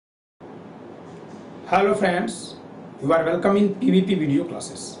Hello friends, you are welcome in PVP video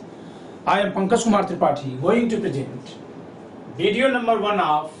classes. I am Pankaj Kumar Tripathi going to present video number 1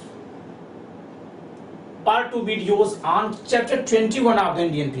 of part 2 videos on chapter 21 of the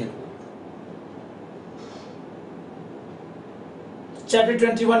Indian Penal Code. Chapter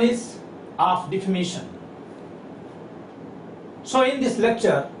 21 is of defamation. So in this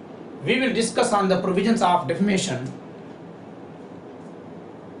lecture we will discuss on the provisions of defamation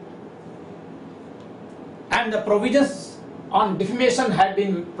and the provisions on defamation have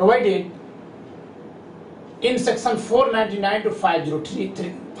been provided in section 499 to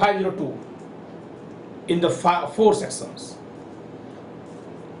 502 in the 4 sections.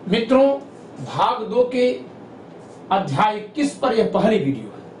 मित्रों, भाग 2 के अध्याय 21 पर यह पहली video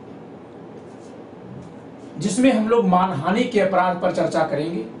है जिसमें हम लोग मानहानि के अपराध पर चर्चा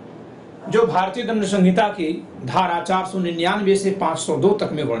करेंगे जो भारतीय दंड संहिता की धारा 499 से 502 तक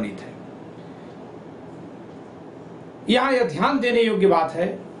में वर्णित है। यहां यह ध्यान देने योग्य बात है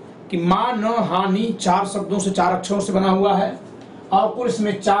कि मान हानि 4 शब्दों से 4 अक्षरों से बना हुआ है और कुल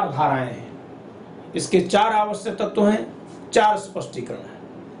इसमें 4 धाराएं हैं। इसके 4 आवश्यक तत्व हैं, 4 स्पष्टीकरण है,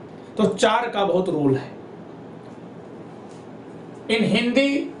 तो 4 का बहुत रोल है। इन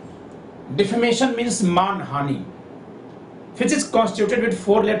हिंदी डिफेमेशन मीन्स मानहानि which is constituted with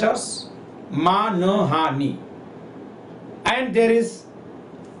 4 letters मानहानि and there is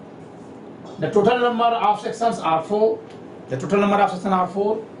the total number of sections are 4. The total number of sections are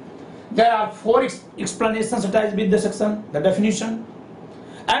 4. There are 4 explanations attached with the section, the definition,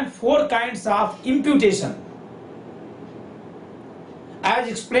 and 4 kinds of imputation as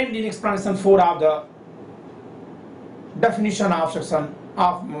explained in explanation 4 of the definition of section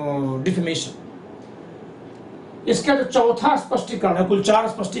of defamation. इसका जो चौथा स्पष्टीकरण है, कुल 4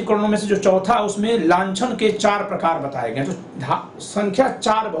 स्पष्टीकरणों में से जो चौथा है उसमें लांछन के 4 प्रकार बताए गए। तो संख्या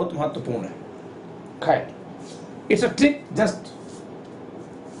 4 बहुत महत्वपूर्ण है। खैर, it's a trick just.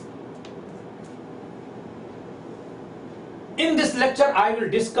 In this lecture I will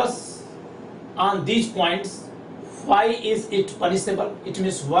discuss on these points. Why is it punishable? It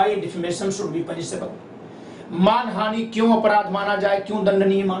means why defamation should be punishable. मानहानि क्यों अपराध माना जाए, क्यों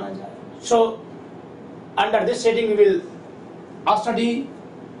दंडनीय माना जाए. So under this heading we will study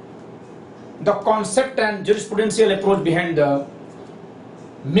the concept and jurisprudential approach behind the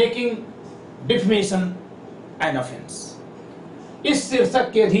making defamation an offense. इस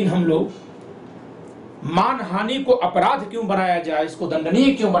शीर्षक के अधीन हम लोग मानहानि को अपराध क्यों बनाया जाए, इसको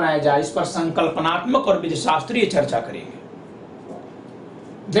दंडनीय क्यों बनाया जाए, इस पर संकल्पनात्मक और विधिशास्त्रीय चर्चा करेंगे.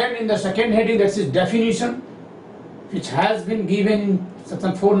 Then in the second heading, that is definition, which has been given in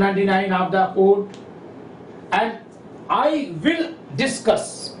section 499 of the code, and I will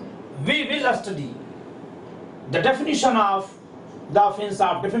discuss, we will study the definition of the offense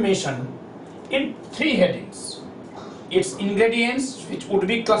of defamation in 3 headings. Its ingredients, which would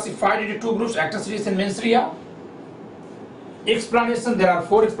be classified into 2 groups, actus reus and mens rea. Explanation, there are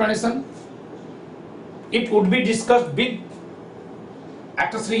 4 explanations. It would be discussed with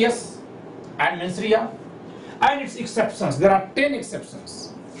actus reus and mens rea, and its exceptions. There are 10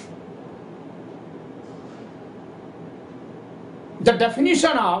 exceptions. The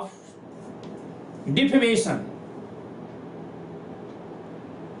definition of defamation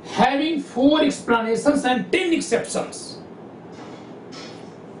having 4 explanations and 10 exceptions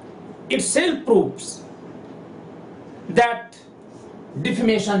itself proves that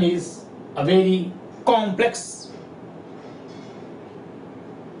defamation is a very complex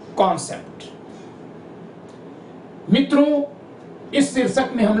concept. मित्रों, इस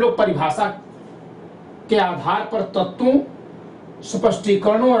शीर्षक में हम लोग परिभाषा के आधार पर तत्वों,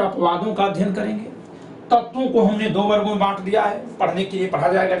 स्पष्टीकरणों और अपवादों का अध्ययन करेंगे। तत्वों को हमने 2 वर्गों में बांट दिया है, पढ़ने के लिए पढ़ा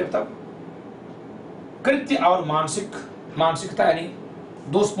जाएगा जब तक। कृत्य और मानसिकता यानी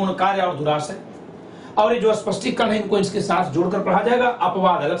दोषपूर्ण कार्य और दुराशय, और ये जो स्पष्टीकरण है इनको इसके साथ जोड़कर पढ़ा जाएगा।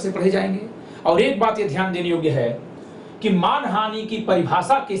 अपवाद अलग से पढ़े जाएंगे। और एक बात ये ध्यान देने योग्य है कि मानहानि की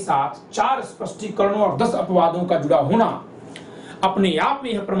परिभाषा के साथ 4 स्पष्टीकरणों और 10 अपवादों का जुड़ा होना अपने आप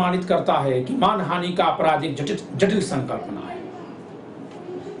में यह प्रमाणित करता है कि मानहानि का अपराध एक जटिल संकल्पना है।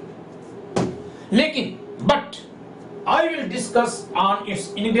 लेकिन but I will discuss on its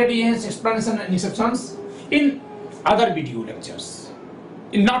ingredients, explanation and exceptions in other video lectures,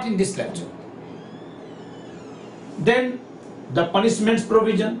 not in this lecture. Then the punishments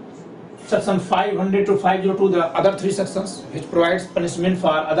provision, section 500 to 502, the other 3 sections which provides punishment for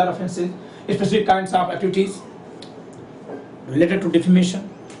other offenses, specific kinds of activities related to defamation.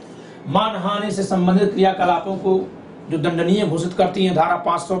 मानहानि से संबंधित क्रियाकलापों को जो दंडनीय घोषित करती हैं धारा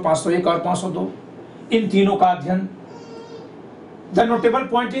 500, 501 और 502, इन तीनों का अध्ययन The notable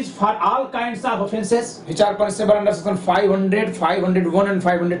point is for all kinds of offences which are punishable under section 500, 501 and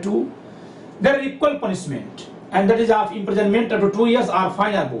 502, there are equal punishment and that is of imprisonment up to 2 years or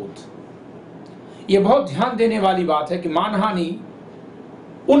fine or both. ये बहुत ध्यान देने वाली बात है कि मानहानि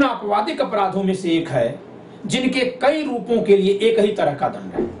उन आपराधिक अपराधों में से एक है जिनके कई रूपों के लिए एक ही तरह का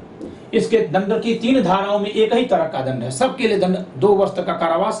दंड है। इसके दंड की 3 धाराओं में एक ही तरह का दंड है, सबके लिए दंड 2 वर्ष तक का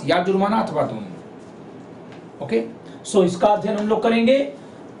कारावास या जुर्माना अथवा दोनों। ओके, सो इसका अध्ययन हम लोग करेंगे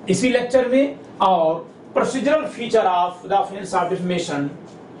इसी लेक्चर में। और procedural feature of the offence of defamation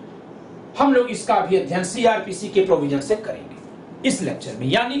हम लोग इसका भी अध्ययन सीआरपीसी के प्रोविजन से करेंगे इस लेक्चर में।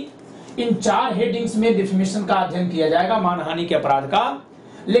 यानी इन 4 हेडिंग्स में डिफेमेशन का अध्ययन किया जाएगा, मानहानि के अपराध का।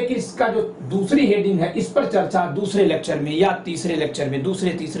 लेकिन इसका जो दूसरी हेडिंग है इस पर चर्चा दूसरे लेक्चर में या तीसरे लेक्चर में,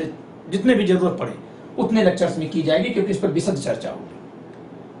 दूसरे तीसरे जितने भी जरूरत पड़े उतने लेक्चर्स में की जाएगी, क्योंकि इस पर विशद चर्चा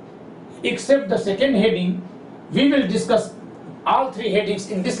होगी। Accept the second heading, we will discuss all 3 headings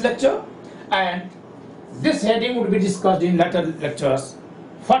in this lecture, and this heading would be discussed in later lectures,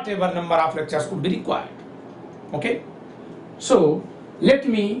 whatever number of lectures could be required. Okay, so let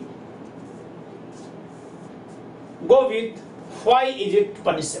me go with why is it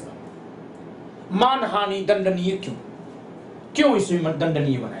punishable? मानहानि दंडनीय क्यों इसे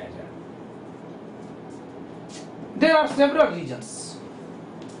दंडनीय बनाया जाए? There are several reasons.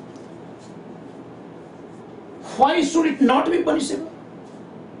 Why should it not be punishable?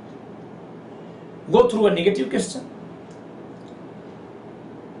 Go through a negative question.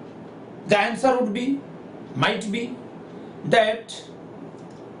 The answer would be, might be, that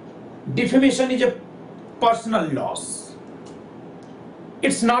defamation is a personal loss.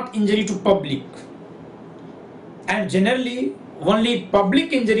 It's not injury to public. And generally, only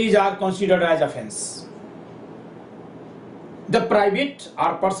public injuries are considered as offense. The private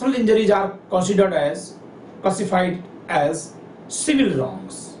or personal injuries are considered as classified as civil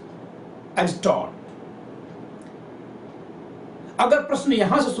wrongs as tort. अगर प्रश्न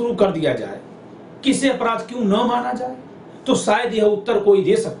यहां से शुरू कर दिया जाए कि इसे अपराध क्यों न माना जाए, तो शायद यह उत्तर कोई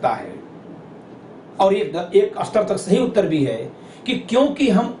दे सकता है, और एक स्तर तक सही उत्तर भी है कि क्योंकि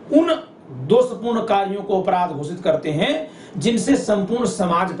हम उन दोषपूर्ण कार्यों को अपराध घोषित करते हैं जिनसे संपूर्ण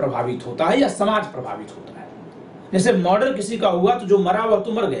समाज प्रभावित होता है या समाज प्रभावित होता है। जैसे मर्डर किसी का हुआ तो जो मरा वह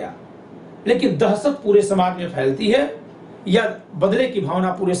तो मर गया, लेकिन दहशत पूरे समाज में फैलती है या बदले की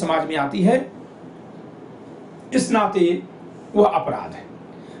भावना पूरे समाज में आती है, इस नाते वह अपराध है।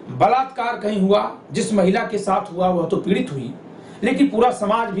 बलात्कार कहीं हुआ, जिस महिला के साथ हुआ वह तो पीड़ित हुई, लेकिन पूरा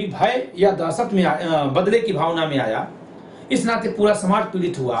समाज भी भय या दहशत में बदले की भावना में आया, इस नाते पूरा समाज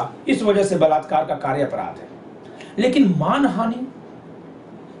पीड़ित हुआ, इस वजह से बलात्कार का कार्य अपराध है। लेकिन मानहानि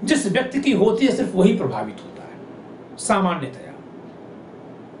जिस व्यक्ति की होती है सिर्फ वही प्रभावित होता है सामान्यतया,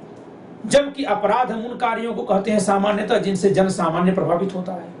 जबकि अपराध हम उन कार्यों को कहते हैं सामान्यतः जिनसे जन सामान्य प्रभावित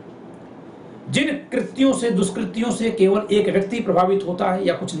होता है। जिन कृत्यों से, दुष्कृत्यों से केवल एक व्यक्ति प्रभावित होता है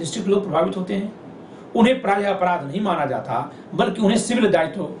या कुछ निश्चित लोग प्रभावित होते हैं, उन्हें प्रायः अपराध नहीं माना जाता, बल्कि उन्हें सिविल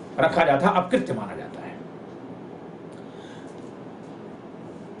दायित्व रखा जाता, अपकृत्य माना जाता है।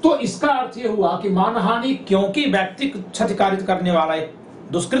 तो इसका अर्थ यह हुआ कि मानहानि क्योंकि व्यक्ति को क्षतिकारित करने वाला एक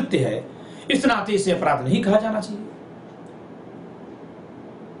दुष्कृत्य है, इस नाते इसे अपराध नहीं कहा जाना चाहिए।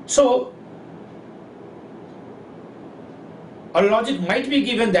 So, a logic might be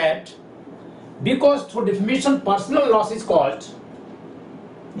given that because through defamation personal loss is caused,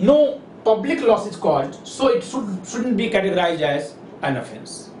 no public loss is caused, so it shouldn't be categorized as an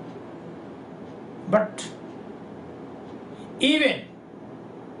offense. But even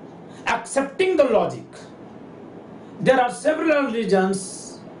accepting the logic, there are several reasons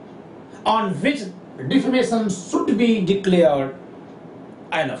on which defamation should be declared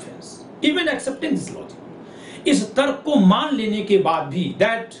an offense. Even accepting this logic, इस तर्क को मान लेने के बाद भी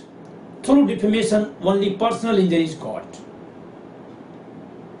that through defamation only personal injury is caused,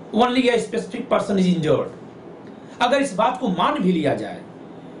 only a specific person is injured. अगर इस बात को मान भी लिया जाए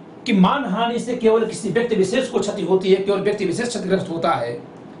कि मानहानि से केवल किसी व्यक्ति विशेष को क्षति होती है, केवल व्यक्ति विशेष क्षतिग्रस्त होता है,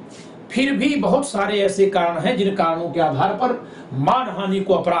 फिर भी बहुत सारे ऐसे कारण हैं जिन कारणों के आधार पर मानहानि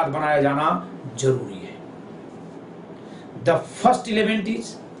को अपराध बनाया जाना जरूरी है। The first element is,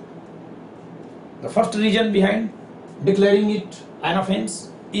 the first reason behind declaring it an offense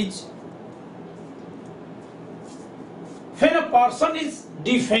is when a person is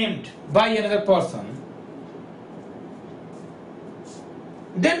defamed by another person,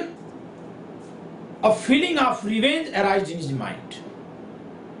 then a feeling of revenge arises in his mind.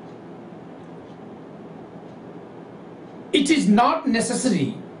 It is not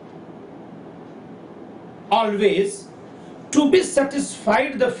necessary always to be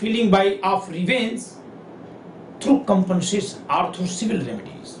satisfied the feeling of revenge through compensation or through civil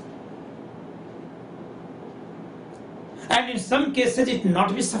remedies. And in some cases it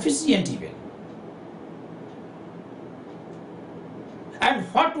not be sufficient even. And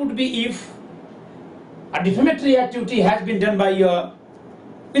what would be if a defamatory activity has been done by a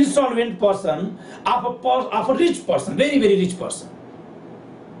insolvent person of a rich person, very, very rich person?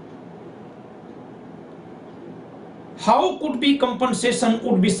 How could be compensation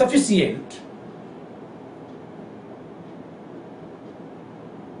would be sufficient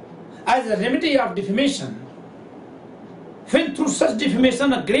as a remedy of defamation when through such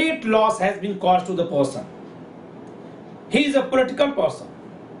defamation a great loss has been caused to the person? He is a political person.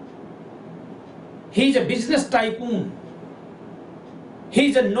 He is a business tycoon. He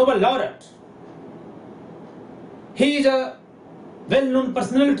is a Nobel laureate. He is a well-known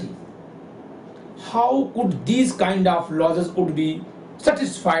personality. How could these kind of losses would be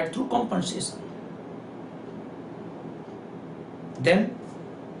satisfied through compensation? Then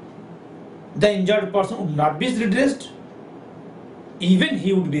the injured person would not be redressed. Even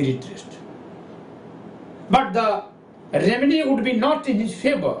he would be redressed. But the remedy would be not in his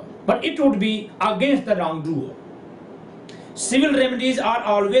favor, but it would be against the wrongdoer. Civil remedies are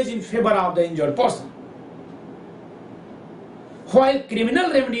always in favor of the injured person, while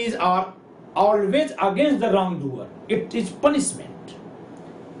criminal remedies are always against the wrongdoer. It is punishment.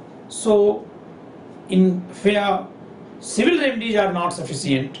 So, in fair, civil remedies are not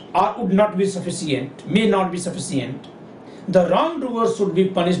sufficient or would not be sufficient, may not be sufficient. The wrongdoer should be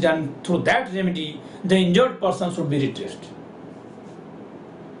punished, and through that remedy the injured person should be redressed.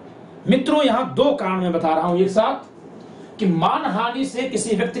 मित्रों, यहाँ दो कारण मैं बता रहा हूं एक साथ कि मानहानि से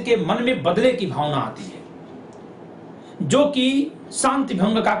किसी व्यक्ति के मन में बदले की भावना आती है जो कि शांति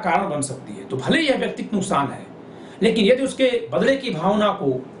भंग का कारण बन सकती है। तो भले यह व्यक्तिगत नुकसान है, लेकिन यदि उसके बदले की भावना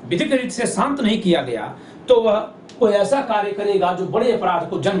को विधिक रीति से शांत नहीं किया गया तो वह कोई ऐसा कार्य करेगा जो बड़े अपराध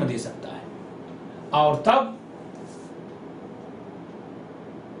को जन्म दे सकता है। और तब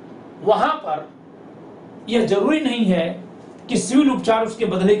वहां पर यह जरूरी नहीं है कि सिविल उपचार उसके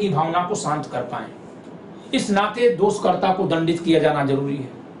बदले की भावना को शांत कर पाए। इस नाते दोषकर्ता को दंडित किया जाना जरूरी है।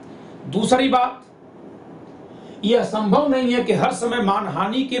 दूसरी बात, यह संभव नहीं है कि हर समय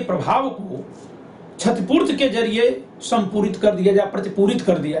मानहानि के प्रभाव को क्षतिपूर्ति के जरिए संपूरित कर दिया जाए, प्रतिपूरित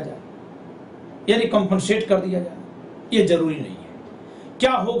कर दिया जाए, यानी कंपनसेट कर दिया जाए। यह जरूरी नहीं है।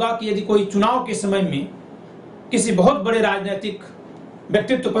 क्या होगा कि यदि कोई चुनाव के समय में किसी बहुत बड़े राजनीतिक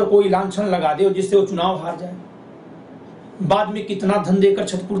व्यक्तित्व पर कोई लांछन लगा दे जिससे वो चुनाव हार जाए, बाद में कितना धन देकर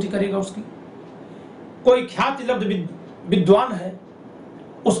क्षतिपूर्ति करेगा उसकी? कोई ख्याति लब्ध विद्वान है,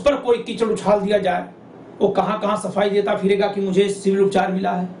 उस पर कोई कीचड़ उछाल दिया जाए, वो कहां कहां सफाई देता फिरेगा कि मुझे सिविल उपचार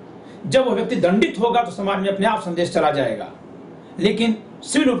मिला है। जब वो व्यक्ति दंडित होगा तो समाज में अपने आप संदेश चला जाएगा, लेकिन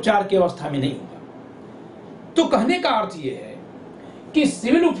सिविल उपचार की अवस्था में नहीं होगा। तो कहने का अर्थ यह है कि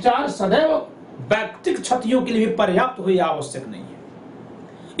सिविल उपचार सदैव व्यक्तिगत क्षतियों के लिए भी पर्याप्त हो, यह आवश्यक नहीं है।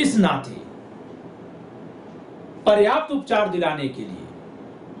 इस नाते पर्याप्त उपचार दिलाने के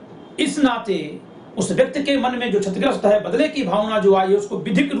लिए, इस नाते उस व्यक्ति के मन में जो क्षतिग्रस्त है, बदले की भावना जो आई है, उसको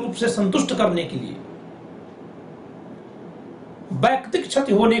विधिक रूप से संतुष्ट करने के लिए व्यक्तिगत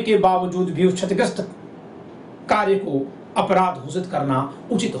क्षति होने के बावजूद भी उस क्षतिग्रस्त कार्य को अपराध घोषित करना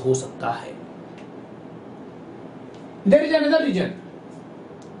उचित हो सकता है। There is another reason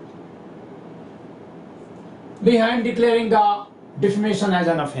behind declaring the defamation as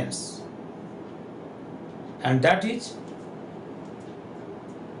an offense, and that is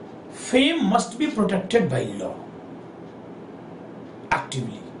fame must be protected by law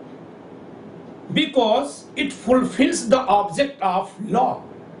actively because it fulfills the object of law.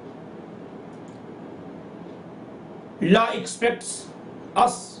 Law expects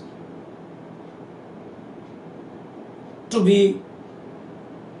us to be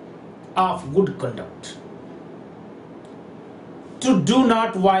of good conduct, to do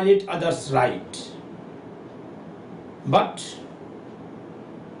not violate others' right. But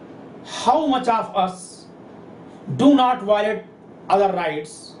how much of us do not violate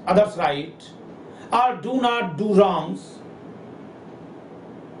others' right, or do not do wrongs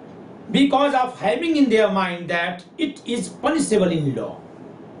because of having in their mind that it is punishable in law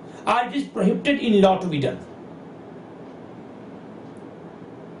or it is prohibited in law to be done?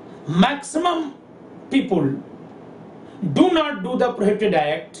 Maximum people do not do the prohibited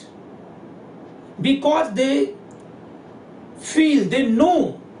act because they feel, they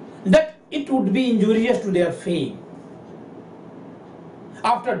know that it would be injurious to their fame.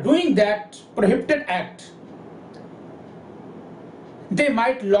 After doing that prohibited act, they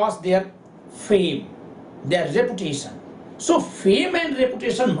might lose their fame, their reputation. So fame and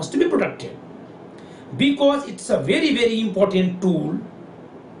reputation must be protected. because it's a very important tool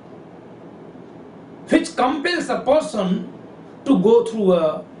which compels a person to go through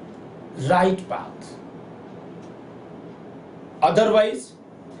a right path. Otherwise,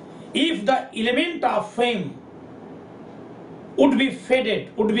 if the element of fame would be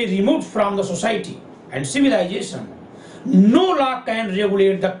faded, would be removed from the society and civilization, no law can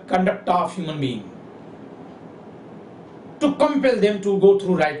regulate the conduct of human being to compel them to go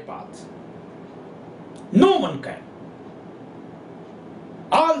through right path. No one can.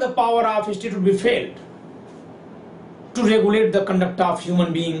 All the power of state would be failed to regulate the conduct of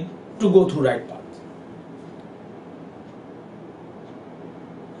human being to go through right path.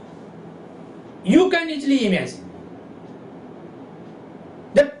 You can easily imagine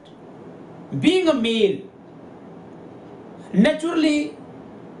that being a male, naturally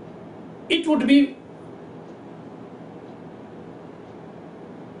it would be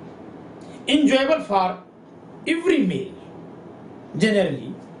enjoyable for every male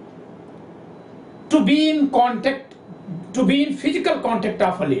generally to be in contact, to be in physical contact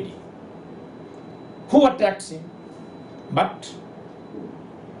of a lady who attacks him. But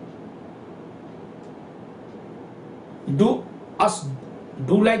do us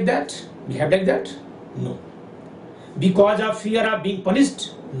do like that? Behave like that? No. Because of fear of being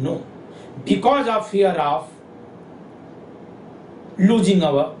punished? No. Because of fear of losing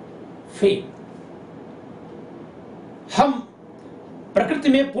our fame. हम प्रकृति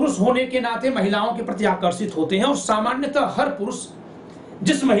में पुरुष होने के नाते महिलाओं के प्रति आकर्षित होते हैं और सामान्यतः हर पुरुष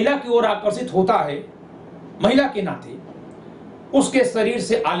जिस महिला की ओर आकर्षित होता है महिला के नाते उसके शरीर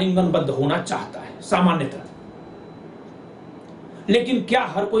से आलिंगनबद्ध होना चाहता है सामान्यतः। लेकिन क्या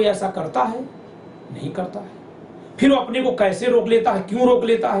हर कोई ऐसा करता है? नहीं करता है। फिर वो अपने को कैसे रोक लेता है? क्यों रोक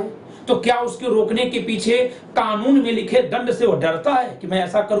लेता है? तो क्या उसके रोकने के पीछे कानून में लिखे दंड से वो डरता है कि मैं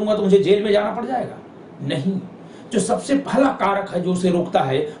ऐसा करूंगा तो मुझे जेल में जाना पड़ जाएगा? नहीं। जो सबसे पहला कारक है जो उसे रोकता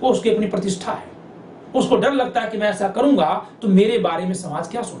है वो उसकी अपनी प्रतिष्ठा है। उसको डर लगता है कि मैं ऐसा करूंगा तो मेरे बारे में समाज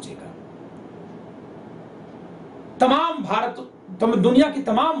क्या सोचेगा। दुनिया की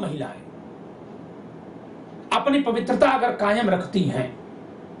तमाम महिलाएं अपनी पवित्रता अगर कायम रखती हैं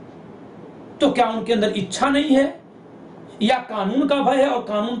तो क्या उनके अंदर इच्छा नहीं है या कानून का भय है? और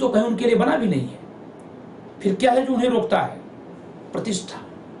कानून तो कहीं उनके लिए बना भी नहीं है। फिर क्या है जो उन्हें रोकता है? प्रतिष्ठा।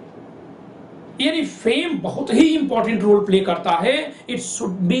 यानी फेम बहुत ही इंपॉर्टेंट रोल प्ले करता है। It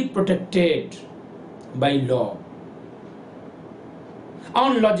should be protected by law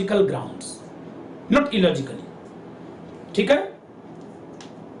on logical grounds, not illogically. ठीक है?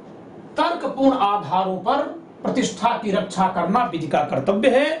 तर्कपूर्ण आधारों पर प्रतिष्ठा की रक्षा करना विधि का कर्तव्य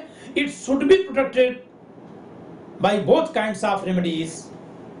है। It should be protected by both kinds of remedies,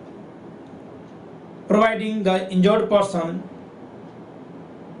 providing the injured person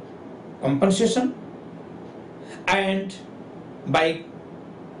compensation and by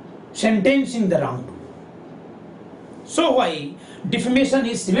sentencing the wrongdoer. So why defamation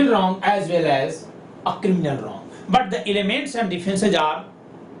is civil wrong as well as a criminal wrong, but the elements and defenses are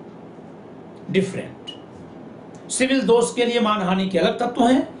different. Civil दोष के लिए मानहानि के अलग तत्व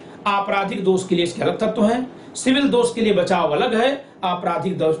हैं, आपराधिक दोष के लिए इसके अलग तत्व हैं। सिविल दोष के लिए बचाव अलग है,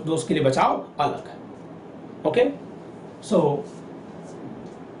 आपराधिक दोष के लिए बचाव अलग है। Okay, so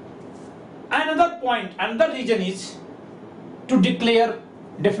another point, another reason is to declare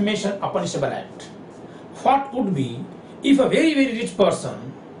defamation a punishable act. What would be if a very rich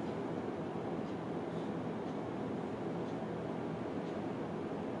person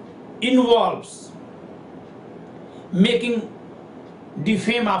involves making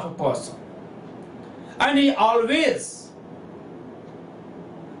defame of a person, and he always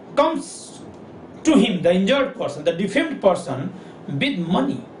comes to him, the injured person, the defamed person, with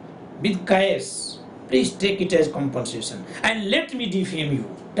money, with cash. Please take it as compensation and let me defame you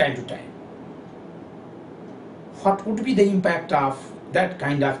time to time. What would be the impact of that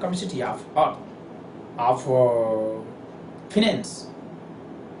kind of capacity of finance?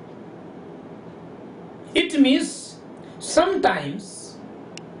 It means sometimes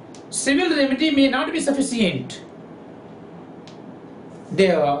civil remedy may not be sufficient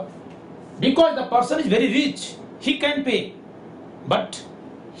there because the person is very rich, he can pay, but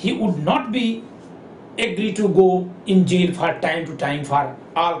he would not be agree to go in jail for time to time for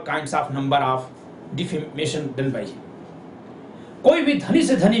all kinds of number of defamation done by him. कोई भी धनी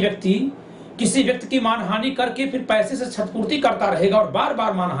से धनी व्यक्ति किसी व्यक्ति की मानहानि करके फिर पैसे से क्षतिपूर्ति करता रहेगा और बार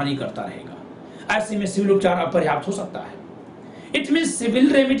बार मानहानि करता रहेगा, ऐसे में सिविल उपचार अपर्याप्त हो सकता है। It means civil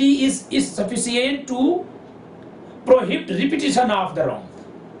remedy is sufficient to prohibit repetition of the wrong,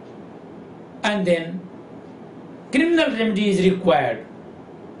 and then criminal remedy is required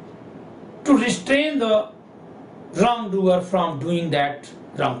to restrain the wrongdoer from doing that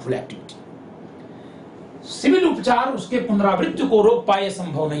wrongful activity. Civil उपचार उसके पुनरावृत्ति को रोक पाए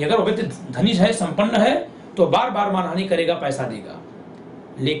संभव नहीं। अगर वो व्यक्ति धनी है, संपन्न है, तो बार बार मानहानि करेगा, पैसा देगा,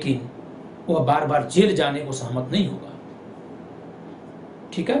 लेकिन वह बार बार जेल जाने को सहमत नहीं होगा।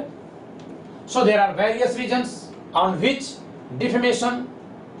 ठीक है? So there are various reasons on which defamation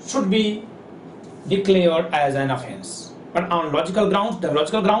should be declared as an offense, but on logical grounds, the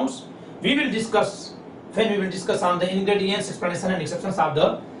logical grounds we will discuss when we will discuss on the ingredients, explanation and exceptions of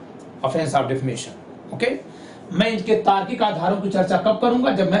the offense of defamation. Okay? मैं इसके तार्किक आधारों की चर्चा कब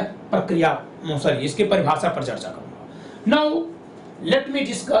करूंगा? जब मैं प्रक्रिया इसके परिभाषा पर चर्चा करूंगा। Now let me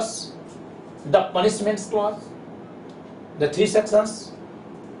discuss the punishments clause, the 3 sections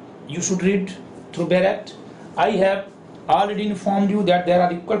you should read through their act. I have already informed you that there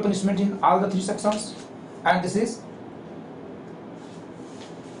are equal punishment in all the 3 sections, and this is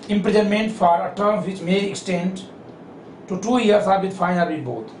imprisonment for a term which may extend to 2 years or with fine or with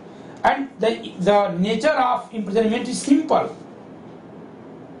both. And the nature of imprisonment is simple.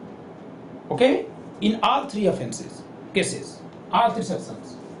 Okay? In all 3 offenses cases, all 3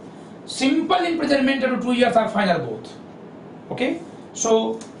 sections, simple imprisonment up to 2 years or fine or both. Okay?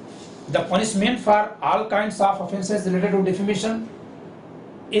 So the punishment for all kinds of offenses related to defamation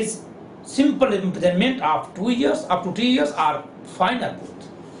is simple imprisonment of 2 years up to 3 years or fine or both.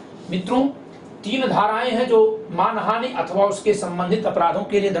 मित्रों, 3 धाराएं हैं जो मानहानि अथवा उसके संबंधित अपराधों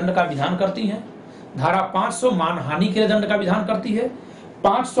के लिए दंड का विधान करती हैं। धारा 500 मानहानि के लिए दंड का विधान करती है।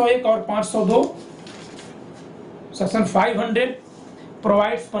 501 और 502 section 500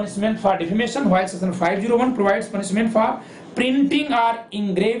 provides punishment for defamation, while section 501 provides punishment for printing or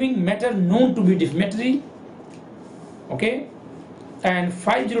engraving matter known to be defamatory. Okay? And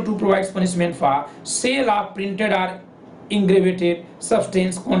 502 provides punishment for sale of printed or engraved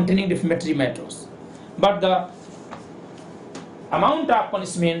substance containing defamatory matters. But the amount of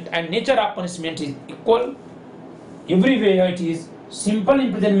punishment and nature of punishment is equal. Everywhere it is simple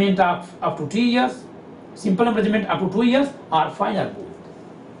imprisonment of up to 3 years, simple imprisonment up to 2 years or fine or both.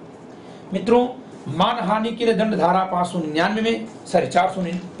 मित्रों, मानहानि के लिए दंड धारा 599 में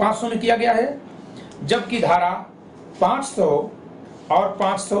 500 में किया गया है, जबकि धारा 500 और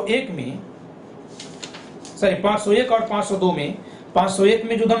 501 में 501 और 502 में 501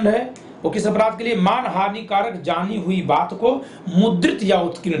 में जो दंड है वो किस अपराध के लिए? मानहानिकारक जानी हुई बात को मुद्रित या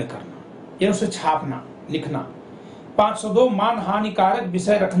उत्कीर्ण करना या उसे छापना, लिखना। 502 मानहानिकारक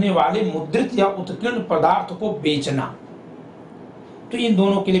विषय रखने वाले मुद्रित या उत्कीर्ण पदार्थ को बेचना। तो इन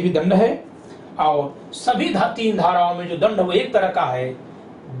दोनों के लिए भी दंड है, और सभी 3 धाराओं में जो दंड वो एक तरह का है,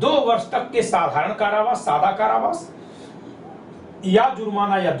 2 वर्ष तक के साधारण कारावास, सादा कारावास या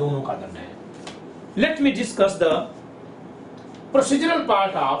जुर्माना या दोनों का दंड है। Let me discuss the procedural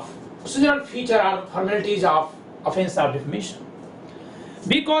part of procedural feature or formalities of offense of defamation.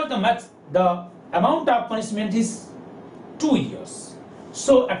 Because the amount of punishment is 2 years,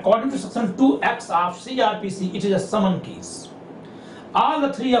 so according to section 2X of CRPC, it is a summon case. All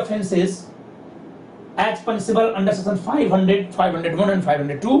the 3 offenses as punishable under section 500, 501 and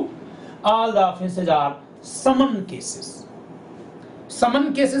 502, all the offenses are summon cases.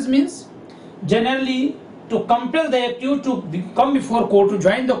 Summon cases means generally to compel the accused to come before court, to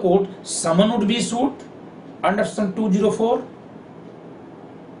join the court, summon would be issued under section 204.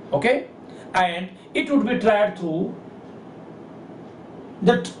 Okay? And it would be tried through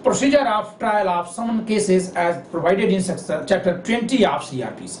the procedure of trial of summon cases as provided in section chapter 20 of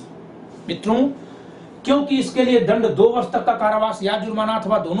CRPC. मित्रों, क्योंकि इसके लिए दंड 2 वर्ष तक का कारावास या जुर्माना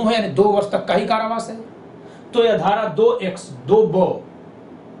अथवा दोनों है, यानी 2 वर्ष तक का ही कारावास है, तो यह धारा 2X 2B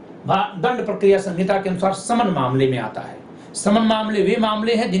दंड प्रक्रिया संहिता के अनुसार समन मामले में आता है। समन मामले वे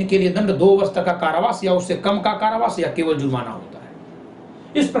मामले हैं जिनके लिए दंड 2 वर्ष तक का कारावास या उससे कम का कारावास या केवल जुर्माना होता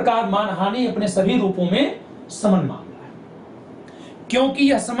है। इस प्रकार मानहानि अपने सभी रूपों में समन मामला है। क्योंकि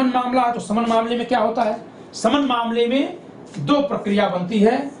यह समन मामला है, तो समन मामले में क्या होता है? समन मामले में 2 प्रक्रिया बनती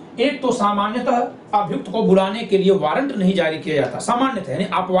है। एक तो सामान्यतः अभियुक्त को बुलाने के लिए वारंट नहीं जारी किया जाता, सामान्यतः यानी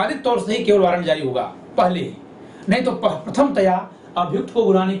अपवादित तौर से ही केवल वारंट जारी होगा पहले ही, नहीं तो प्रथमतया अभियुक्त को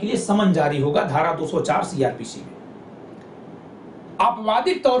बुलाने के लिए समन जारी होगा धारा 204 सीआरपीसी में।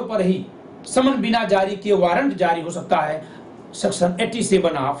 अपवादित तौर पर ही समन बिना जारी किए वारंट जारी हो सकता है section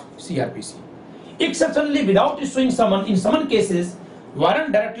 87 of CrPC. Exceptionally, without issuing summon, in summon cases,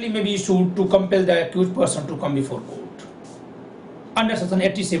 warrant directly may be issued to compel the accused person to come before court under section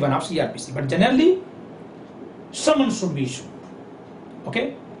 87 of CRPC. But generally, summon should be issued.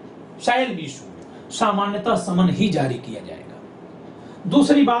 Okay, shall be issued. सामान्यतः समन ही जारी किया जाएगा।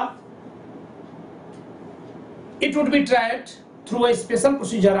 दूसरी बात, it would be tried through a special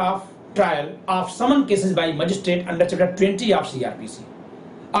procedure of trial of summon cases by magistrate under chapter 20 of CRPC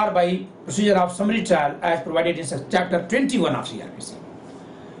or by procedure of summary trial as provided in chapter 21 of CRPC।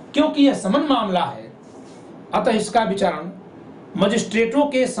 क्योंकि यह समन मामला है, अतः इसका विचारण मजिस्ट्रेटों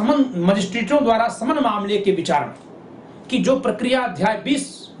द्वारा समन मामले के विचारण की जो प्रक्रिया अध्याय 20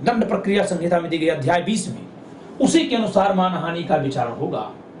 दंड प्रक्रिया संहिता में दी गई अध्याय 20 में, उसी के अनुसार मानहानि का विचारण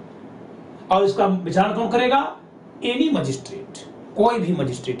होगा। और इसका विचारण कौन करेगा? एनी मजिस्ट्रेट, कोई भी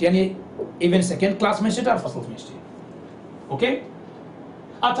मजिस्ट्रेट, यानी इवन सेकेंड क्लास मजिस्ट्रेट और फर्स्ट क्लास मजिस्ट्रेट। ओके,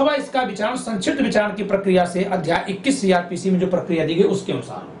 अथवा इसका विचारण संक्षिप्त विचारण की प्रक्रिया से अध्याय 21 सीआरपीसी में जो प्रक्रिया दी गई उसके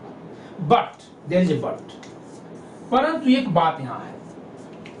अनुसार होगा। But there is a but, परंतु एक बात यहां है,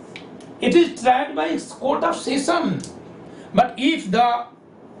 it is tried by court of session, but if the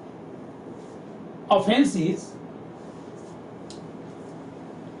offence is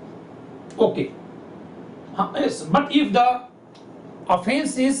okay, yes, but if the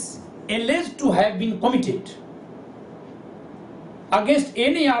offense is alleged to have been committed against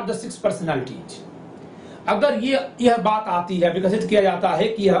any of the 6 personalities, अगर यह बात आती है, विकसित किया जाता है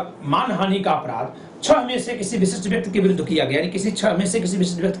कि यह मानहानि का अपराध 6 में से किसी विशिष्ट व्यक्ति के विरुद्ध किया गया, यानी किसी 6 में से किसी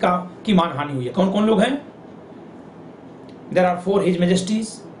विशिष्ट व्यक्ति की मानहानि हुई है। कौन कौन लोग हैं? देयर आर 4 हिज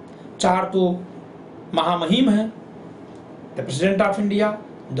मैजेस्टीज, 4 तो महामहिम हैं, the president of India,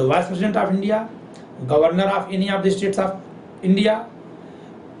 the vice president of India, governor of any of the states of India,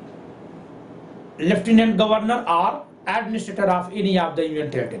 lieutenant governor or administrator of any of the union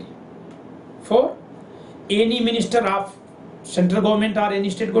territory. 4, any minister of central government or any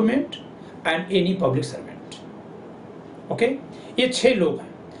state government and any public servant. Okay, ये 6 लोग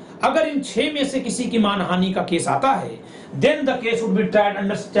हैं। अगर इन 6 में से किसी की मानहानि का केस आता है, then the case would be tried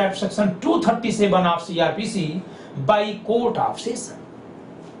under section 237 of CRPC by court of session.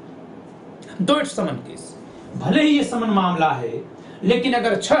 दो इट्स समन केस, भले ही ये समन मामला है, लेकिन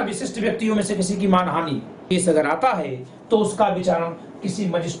अगर 6 विशिष्ट व्यक्तियों में से किसी की मानहानि केस अगर आता है तो उसका विचारण किसी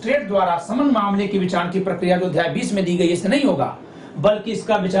मजिस्ट्रेट द्वारा समन मामले के विचारण की प्रक्रिया जो अध्याय 20 में दी गई इससे नहीं होगा, बल्कि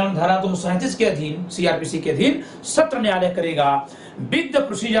इसका विचारण धारा 237 के अधीन सीआरपीसी के अधीन सत्र न्यायालय करेगा with the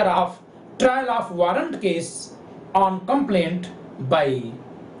procedure of trial of warrant case on complaint bye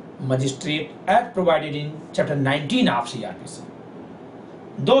magistrate as provided in chapter 19 of CrPC.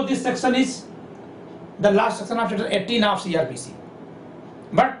 Though this section is the last section of chapter 18 of CRPC,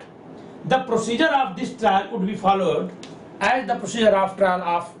 but the procedure of this trial would be followed as the procedure of trial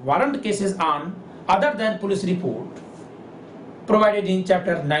of warrant cases on other than police report provided in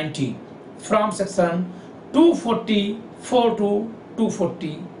chapter 19 from section 244 to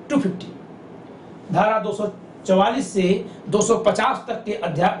 240 to 50। धारा 244 से 250 तक के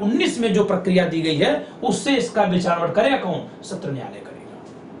अध्याय 19 में जो प्रक्रिया दी गई है उससे इसका विचारण करेगा कौन? सत्र न्यायालय करेगा।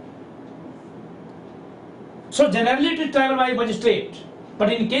 So generally it is trial by magistrate, but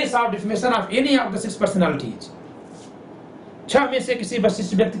in case of defamation of any of the 6 personalities, 6 में से किसी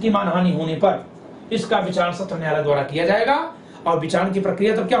विशिष्ट व्यक्ति की मानहानि होने पर इसका विचारण सत्र न्यायालय द्वारा किया जाएगा। और विचारण की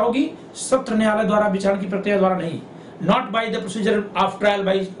प्रक्रिया तो क्या होगी? सत्र न्यायालय द्वारा, विचारण की प्रक्रिया द्वारा नहीं, not by the procedure of trial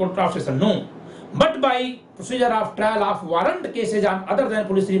by court of session, no, but by procedure of trial of warrant cases on other than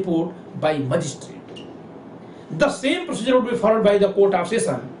police report by magistrate. The same procedure would be followed by the court of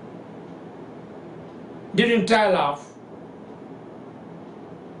session during trial of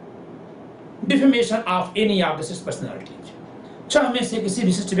defamation of any of the 6 personalities। 6 में से किसी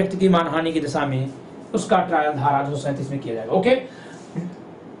विशिष्ट व्यक्ति की मानहानि की दिशा में उसका ट्रायल धारा 237 में किया जाएगा। Okay,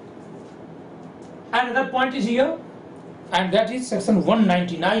 another point is here and that is section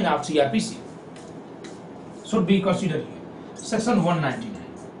 199 of CRPC should be considered here। section 199,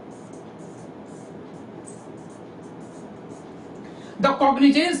 the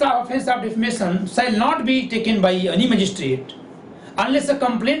cognizance of offense of defamation shall not be taken by any magistrate unless a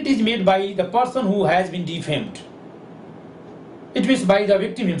complaint is made by the person who has been defamed, it means by the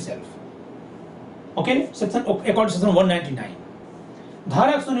victim himself। okay, section according to section 199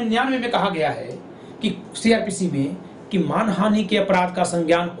 धारा 199 में कहा गया है कि CrPC में कि मानहानि के अपराध का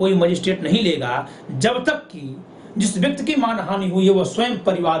संज्ञान कोई मजिस्ट्रेट नहीं लेगा जब तक कि जिस व्यक्ति की मानहानि हुई है वह स्वयं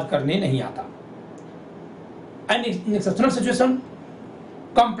परिवाद करने नहीं आता। And in exceptional situation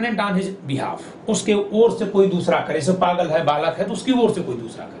complaint on his behalf, उसके ओर से कोई दूसरा करे, जैसे पागल है, बालक है तो उसकी ओर से कोई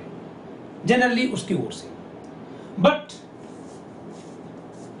दूसरा करे, जनरली उसकी ओर से। But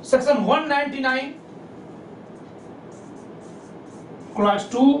section 199 clause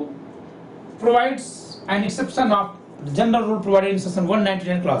 2 provides an exception of the general rule provided in section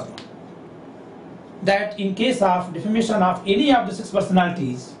 199 clause 1 that in case of defamation of any of the 6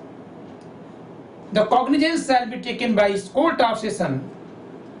 personalities, the cognizance shall be taken by court of session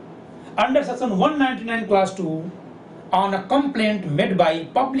under section 199 clause 2 on a complaint made by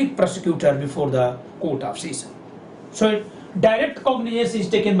public prosecutor before the court of session. So direct cognizance is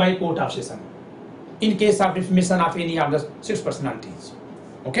taken by court of session in case of defamation of any of the 6 personalities.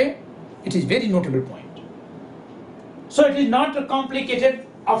 Okay, it is very notable point. So it is not a complicated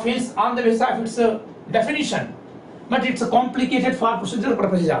offense on the basis of its definition, but it's complicated for procedural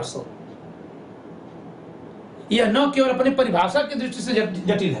purposes also. यह न केवल अपने परिभाषा की दृष्टि से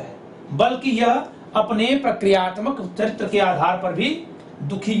जटिल है, बल्कि यह अपने प्रक्रियात्मक चरित्र के आधार पर भी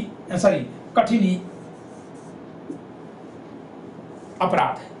कठिन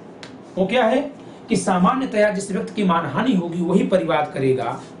अपराध है। वो क्या है कि सामान्यतया जिस व्यक्ति की मानहानि होगी वही परिवाद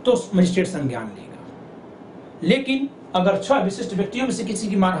करेगा तो मजिस्ट्रेट संज्ञान लेगा, लेकिन अगर 6 विशिष्ट व्यक्तियों में से किसी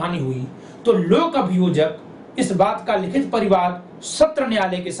की मानहानि हुई तो लोक अभियोजक इस बात का लिखित परिवाद सत्र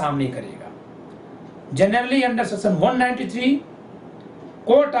न्यायालय के सामने करेगा। Generally under section 193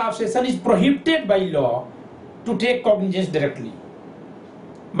 court of session is prohibited by law to take cognizance directly,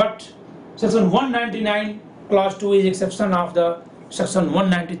 but section 199 clause 2 is exception of the section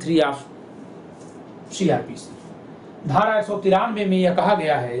 193 of CRPC। धारा 193 में यह कहा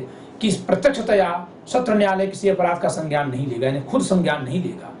गया है कि प्रत्यक्षतया सत्र न्यायालय किसी अपराध का संज्ञान नहीं लेगा, यानी खुद संज्ञान नहीं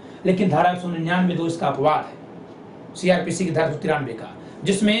लेगा, लेकिन धारा 199 इसका अपवाद है CRPC की धारा 193 का,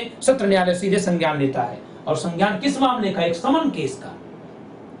 जिसमें सत्र न्यायालय सीधे संज्ञान लेता है। और संज्ञान किस मामले का? एक समन केस का।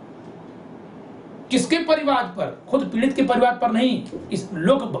 किसके परिवाद पर? खुद पीड़ित के परिवाद पर नहीं, इस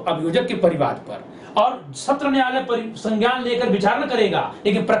लोक अभियोजक के परिवाद पर। और सत्र न्यायालय संज्ञान लेकर विचारणा करेगा,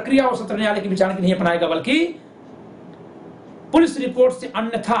 लेकिन प्रक्रिया और सत्र न्यायालय की विचारणा नहीं अपनाएगा, बल्कि पुलिस रिपोर्ट से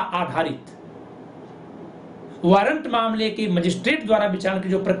अन्यथा आधारित वारंट मामले के मजिस्ट्रेट द्वारा विचारणा की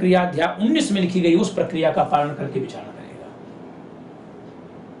जो प्रक्रिया अध्याय 19 में लिखी गई उस प्रक्रिया का पालन करके विचारणा करेगा।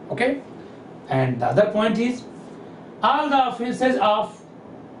 Okay, and the other point is all the offences of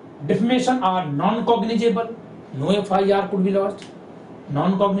defamation are non-cognizable, no FIR could be lodged,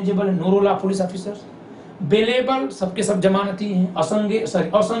 non-cognizable, no role of police officers, bailable सबके सब जमानती हैं,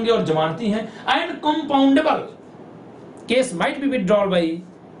 असंज्ञ और जमानती हैं, and compoundable, case might be withdrawn by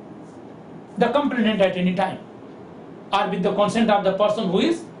the complainant at any time or with the consent of the person who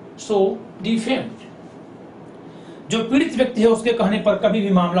is so defamed। जो पीड़ित व्यक्ति है उसके कहने पर कभी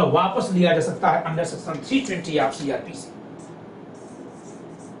भी मामला वापस लिया जा सकता है अंडर सेक्शन 320 ऑफ CRPC।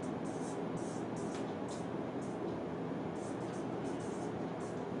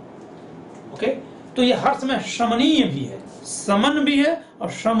 तो ये हर समय शमनीय भी है, समन भी है और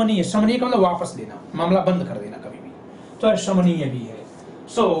शमनीय। शमनीय का मतलब वापस लेना, मामला बंद कर देना कभी भी, तो शमनीय भी है।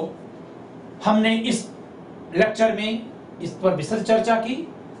 सो हमने इस लेक्चर में इस पर विस्तृत चर्चा की।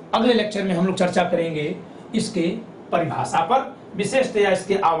 अगले लेक्चर में हम लोग चर्चा करेंगे इसके परिभाषा पर, विशेषतया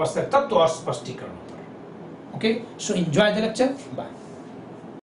इसके आवश्यक तत्व और स्पष्टीकरण पर। Okay, so enjoy the lecture, bye.